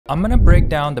I'm gonna break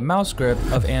down the mouse grip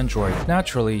of Android.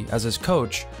 Naturally, as his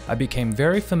coach, I became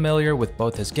very familiar with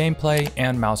both his gameplay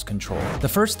and mouse control. The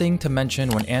first thing to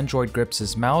mention when Android grips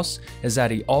his mouse is that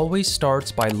he always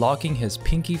starts by locking his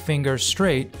pinky finger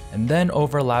straight and then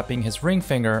overlapping his ring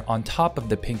finger on top of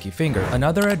the pinky finger.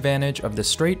 Another advantage of the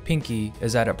straight pinky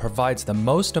is that it provides the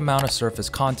most amount of surface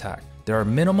contact. There are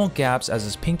minimal gaps as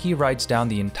his pinky rides down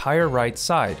the entire right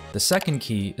side. The second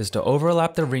key is to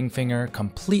overlap the ring finger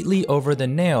completely over the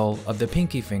nail of the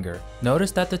pinky finger.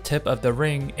 Notice that the tip of the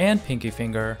ring and pinky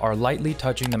finger are lightly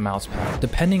touching the mouse pad.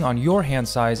 Depending on your hand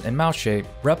size and mouse shape,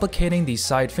 replicating these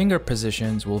side finger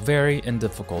positions will vary in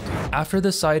difficulty. After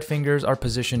the side fingers are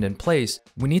positioned in place,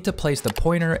 we need to place the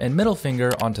pointer and middle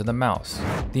finger onto the mouse.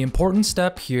 The important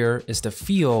step here is to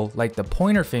feel like the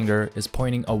pointer finger is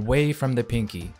pointing away from the pinky.